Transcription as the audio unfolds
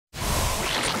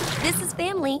This is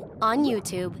Family on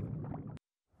YouTube.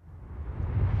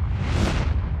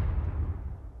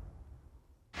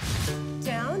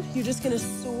 Down, you're just gonna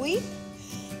sweep.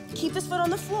 Keep this foot on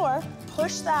the floor,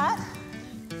 push that.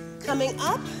 Coming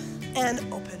up and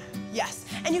open. Yes,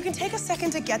 and you can take a second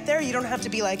to get there. You don't have to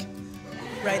be like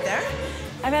right there.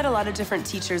 I've had a lot of different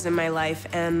teachers in my life,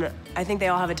 and I think they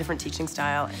all have a different teaching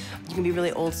style. You can be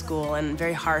really old school and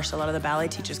very harsh. A lot of the ballet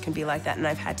teachers can be like that, and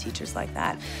I've had teachers like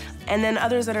that. And then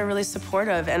others that are really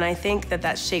supportive, and I think that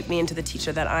that shaped me into the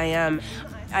teacher that I am.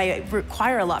 I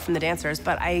require a lot from the dancers,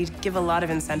 but I give a lot of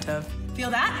incentive.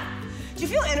 Feel that? Do you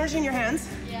feel energy in your hands?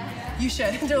 Yeah. You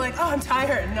should. They're like, oh, I'm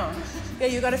tired. No. Yeah,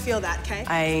 you gotta feel that, okay?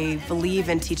 I believe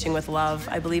in teaching with love.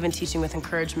 I believe in teaching with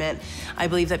encouragement. I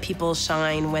believe that people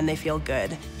shine when they feel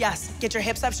good. Yes, get your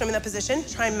hips up, show me that position.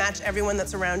 Try and match everyone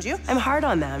that's around you. I'm hard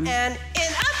on them. And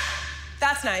in, up.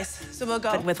 That's nice. So we'll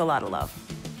go. But with a lot of love.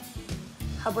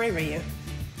 How brave are you?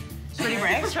 Pretty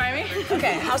brave? Try me.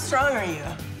 Okay, how strong are you?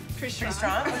 Pretty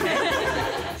strong. Okay.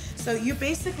 So you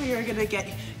basically are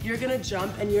you're gonna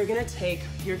jump and you're gonna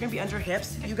be under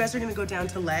hips. You guys are gonna go down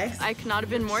to legs. I could not have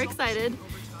been more excited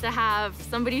to have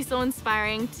somebody so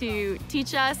inspiring to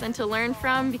teach us and to learn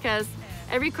from, because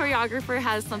every choreographer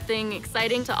has something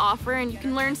exciting to offer and you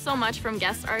can learn so much from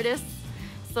guest artists.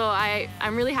 So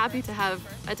I'm really happy to have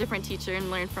a different teacher and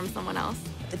learn from someone else.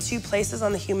 The two places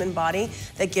on the human body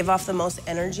that give off the most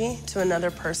energy to another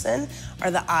person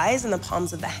are the eyes and the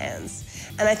palms of the hands.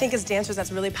 And I think as dancers,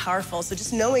 that's really powerful. So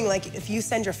just knowing, like, if you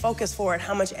send your focus forward,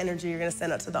 how much energy you're gonna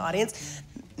send out to the audience,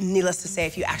 needless to say,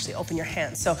 if you actually open your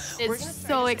hands. So it's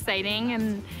so exciting,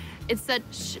 and it's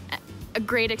such a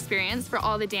great experience for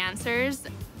all the dancers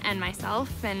and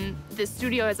myself and the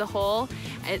studio as a whole.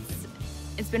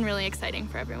 It's been really exciting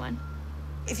for everyone.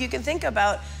 If you can think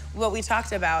about what we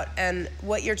talked about and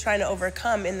what you're trying to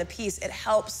overcome in the piece, it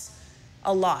helps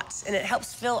a lot, and it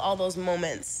helps fill all those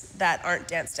moments that aren't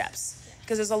dance steps.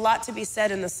 Because there's a lot to be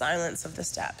said in the silence of the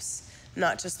steps,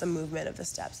 not just the movement of the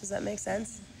steps. Does that make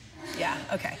sense? Yeah,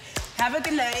 okay. Have a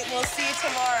good night. We'll see you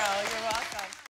tomorrow. You're welcome.